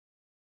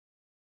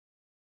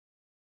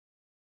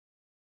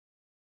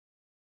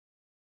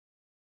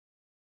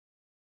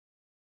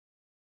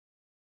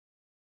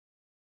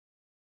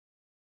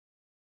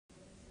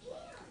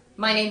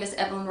My name is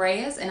Evelyn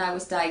Reyes, and I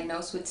was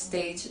diagnosed with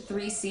stage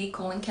 3C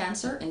colon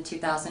cancer in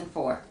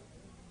 2004.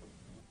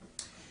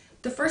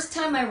 The first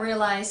time I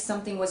realized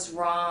something was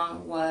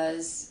wrong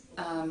was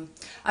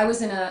I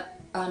was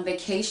on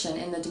vacation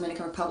in the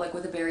Dominican Republic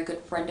with a very good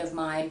friend of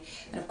mine,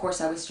 and of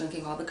course I was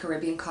drinking all the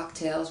Caribbean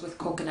cocktails with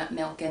coconut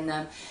milk in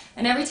them.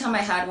 And every time I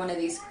had one of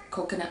these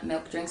coconut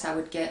milk drinks, I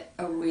would get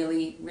a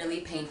really,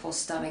 really painful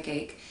stomach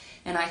ache,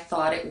 and I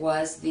thought it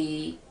was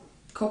the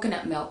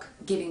coconut milk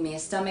giving me a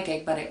stomach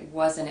ache, but it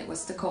wasn't. It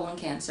was the colon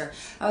cancer.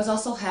 I was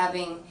also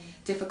having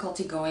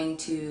difficulty going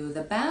to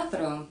the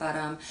bathroom, but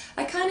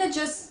I kind of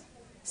just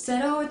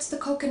said, oh, it's the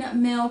coconut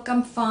milk,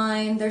 I'm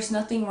fine, there's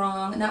nothing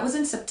wrong. And that was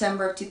in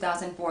September of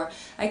 2004.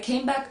 I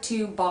came back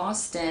to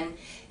Boston,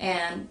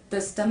 and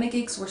the stomach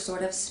aches were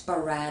sort of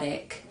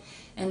sporadic.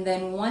 And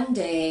then one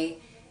day,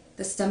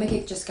 the stomach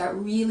ache just got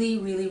really,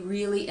 really,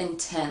 really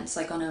intense,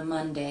 like on a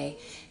Monday.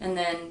 And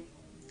then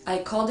I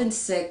called in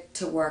sick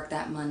to work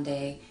that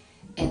Monday,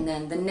 and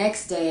then the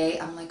next day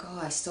I'm like, oh,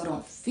 I still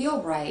don't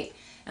feel right,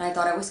 and I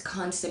thought I was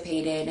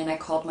constipated, and I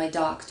called my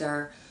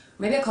doctor.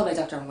 Maybe I called my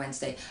doctor on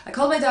Wednesday. I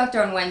called my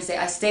doctor on Wednesday.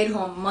 I stayed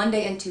home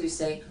Monday and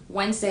Tuesday.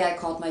 Wednesday I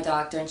called my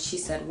doctor, and she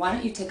said, why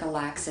don't you take a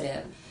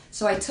laxative?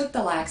 So I took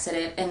the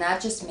laxative, and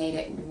that just made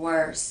it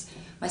worse.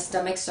 My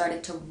stomach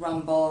started to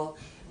rumble.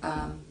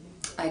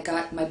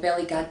 My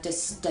belly got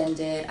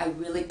distended. I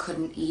really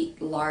couldn't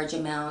eat large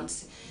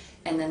amounts.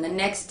 And then the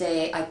next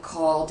day I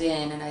called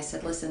in and I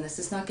said, listen, this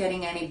is not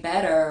getting any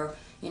better,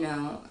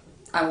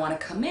 I want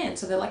to come in.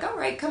 So they're like, all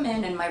right, come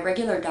in. And my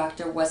regular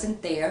doctor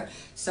wasn't there,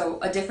 so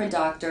a different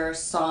doctor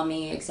saw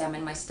me,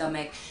 examined my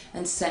stomach,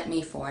 and sent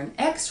me for an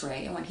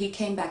x-ray. And when he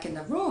came back in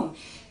the room,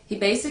 he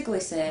basically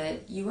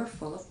said, you are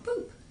full of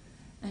poop.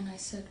 And I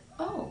said,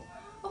 oh,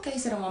 okay. He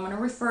said, oh, I'm going to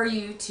refer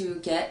you to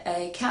get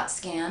a CAT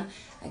scan.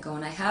 I go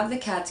and I have the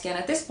CAT scan.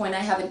 At this point, I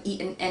haven't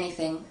eaten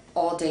anything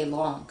all day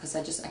long because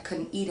I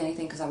couldn't eat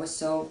anything because I was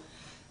so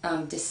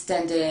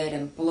distended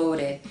and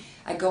bloated.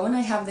 I go and I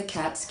have the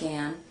CAT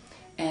scan,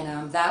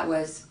 and that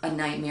was a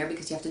nightmare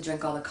because you have to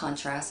drink all the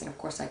contrast, and of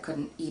course I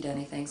couldn't eat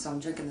anything, so I'm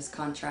drinking this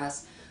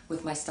contrast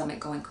with my stomach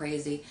going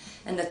crazy.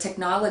 And the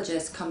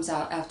technologist comes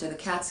out after the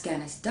CAT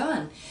scan is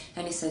done,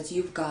 and he says,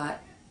 you've got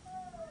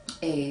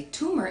a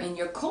tumor in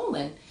your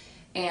colon.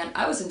 And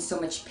I was in so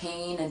much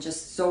pain and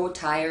just so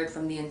tired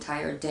from the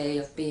entire day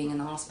of being in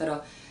the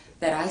hospital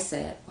that I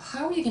said, well,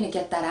 how are you going to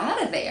get that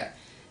out of there?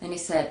 And he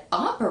said,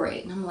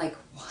 operate. And I'm like,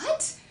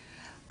 what?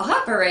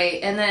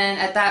 Operate? And then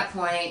at that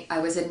point, I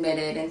was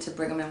admitted into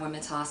Brigham and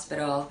Women's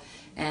Hospital,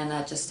 and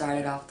that just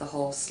started off the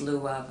whole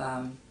slew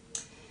of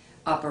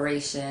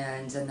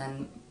operations. And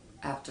then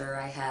after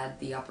I had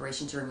the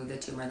operation to remove the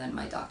tumor, then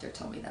my doctor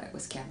told me that it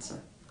was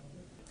cancer.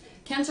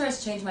 Cancer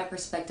has changed my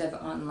perspective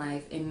on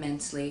life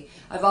immensely.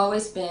 I've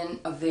always been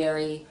a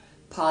very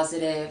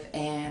positive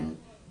and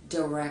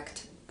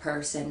direct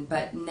person,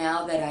 but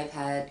now that I've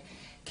had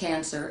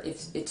cancer,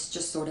 it's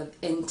just sort of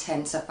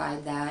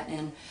intensified that,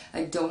 and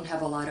I don't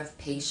have a lot of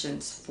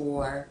patience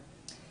for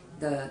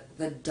the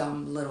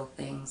dumb little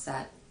things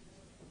that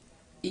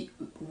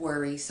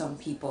worry some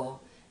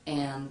people,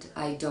 and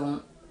I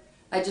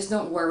just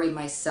don't worry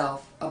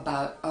myself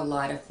about a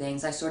lot of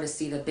things. I sort of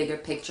see the bigger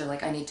picture,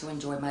 like I need to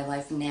enjoy my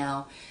life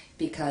now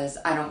because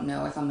I don't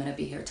know if I'm going to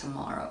be here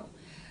tomorrow.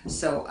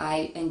 So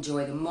I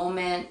enjoy the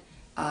moment.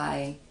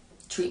 I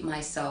treat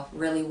myself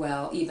really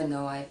well, even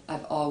though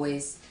I've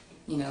always,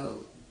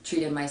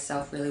 treated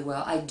myself really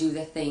well. I do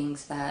the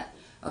things that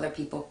other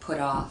people put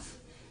off.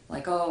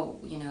 Like, oh,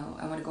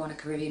 I want to go on a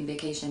Caribbean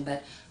vacation,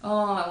 but,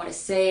 oh, I want to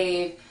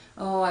save.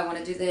 Oh, I want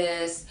to do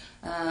this,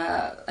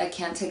 I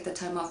can't take the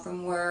time off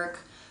from work,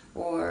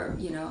 or,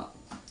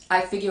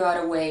 I figure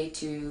out a way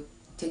to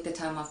take the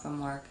time off from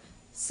work,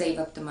 save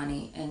up the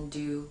money, and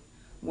do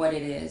what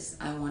it is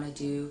I want to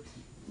do.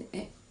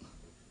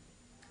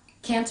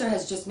 Cancer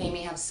has just made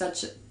me have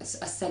such a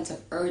sense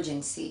of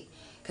urgency,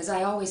 because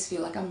I always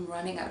feel like I'm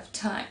running out of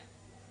time.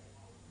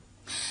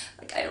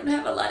 Like I don't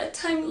have a lot of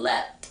time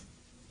left.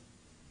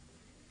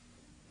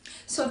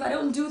 So if I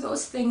don't do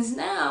those things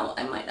now,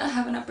 I might not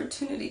have an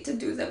opportunity to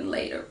do them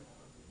later.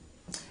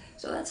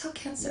 So that's how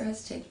cancer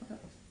has changed my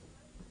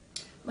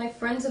life. My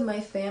friends and my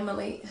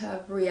family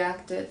have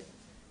reacted.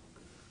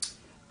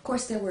 Of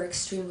course, they were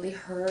extremely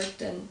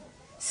hurt and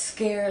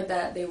scared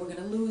that they were going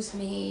to lose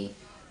me.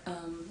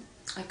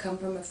 I come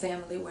from a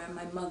family where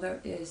my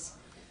mother is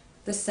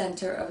the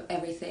center of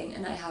everything,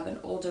 and I have an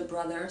older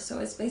brother, so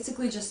it's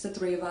basically just the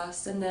three of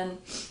us, and then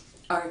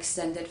our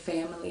extended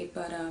family.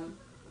 But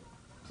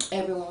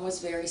everyone was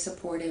very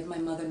supportive. My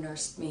mother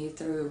nursed me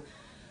through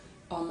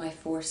all my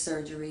 4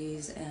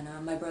 surgeries, and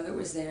my brother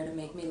was there to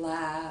make me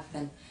laugh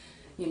and,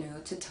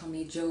 to tell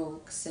me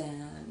jokes,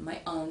 and my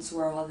aunts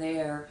were all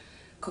there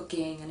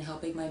cooking and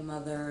helping my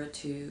mother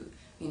to,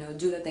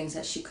 do the things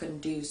that she couldn't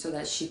do so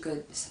that she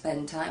could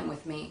spend time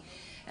with me.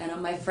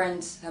 And my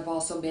friends have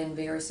also been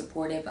very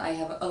supportive. I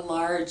have a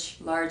large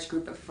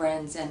group of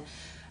friends, and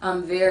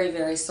I'm very,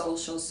 very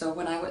social. So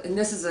and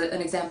this is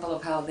an example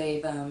of how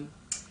they've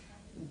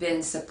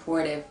been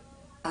supportive.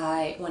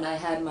 When I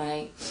had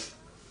my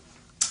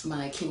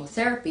my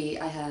chemotherapy,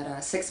 I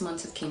had 6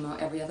 months of chemo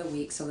every other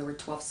week, so there were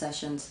 12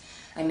 sessions.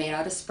 I made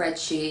out a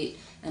spreadsheet,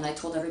 and I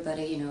told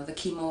everybody, you know, the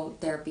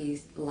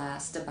chemotherapy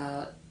lasts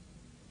about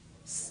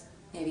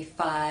maybe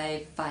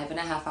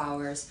 5.5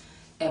 hours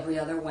every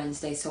other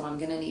Wednesday, so I'm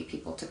going to need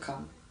people to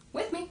come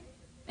with me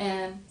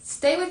and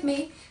stay with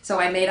me. So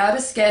I made out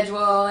a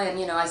schedule, and,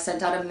 you know, I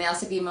sent out a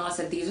massive email. I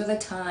said, these are the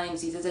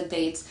times, these are the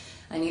dates.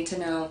 I need to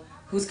know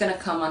who's going to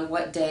come on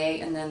what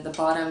day. And then the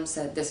bottom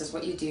said, this is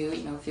what you do.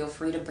 You know, feel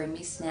free to bring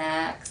me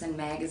snacks and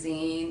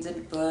magazines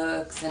and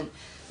books, and,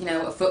 you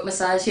know, a foot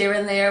massage here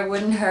and there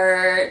wouldn't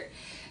hurt.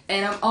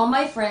 And all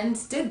my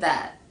friends did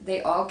that.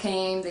 They all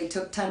came. They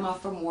took time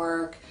off from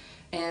work.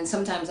 And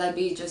sometimes I'd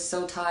be just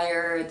so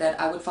tired that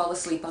I would fall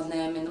asleep on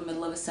them in the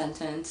middle of a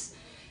sentence.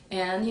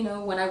 And, you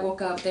know, when I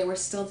woke up, they were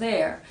still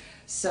there.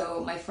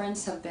 So my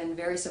friends have been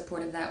very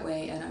supportive that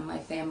way, and my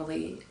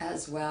family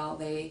as well.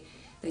 They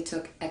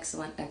took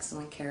excellent,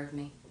 excellent care of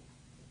me.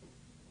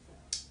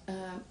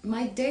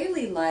 My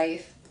daily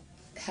life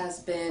has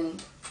been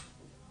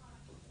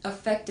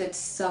affected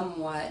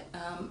somewhat.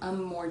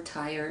 I'm more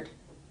tired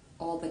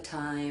all the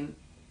time.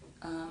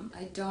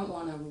 I don't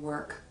want to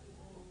work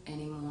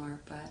anymore,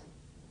 but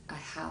I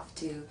have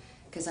to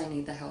because I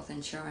need the health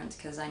insurance,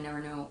 because I never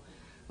know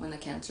when the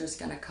cancer is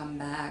going to come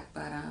back.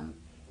 But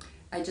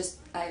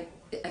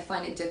I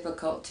find it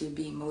difficult to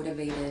be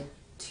motivated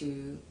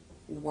to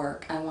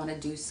work. I want to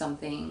do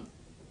something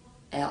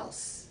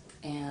else,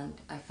 and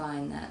I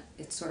find that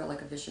it's sort of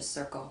like a vicious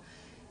circle.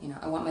 You know,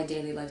 I want my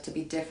daily life to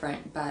be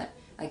different, but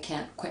I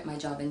can't quit my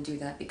job and do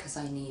that because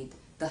I need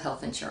the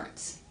health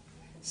insurance.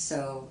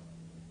 So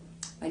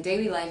my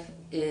daily life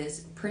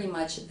is pretty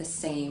much the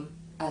same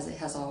as it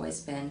has always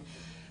been.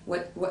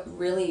 What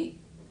really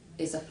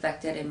is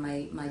affected in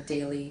my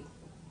daily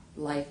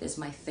life is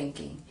my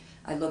thinking.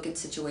 I look at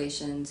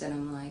situations and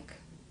I'm like,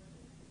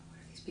 what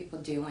are these people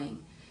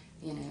doing?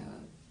 You know,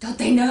 don't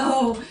they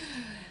know?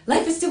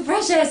 Life is too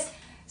precious.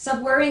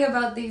 Stop worrying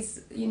about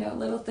these, you know,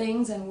 little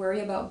things and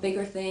worry about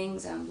bigger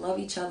things, and love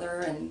each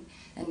other and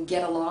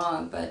get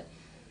along. But,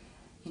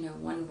 you know,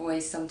 one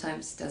voice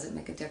sometimes doesn't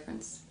make a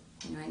difference.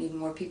 You know, I need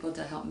more people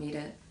to help me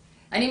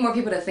I need more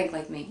people to think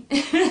like me.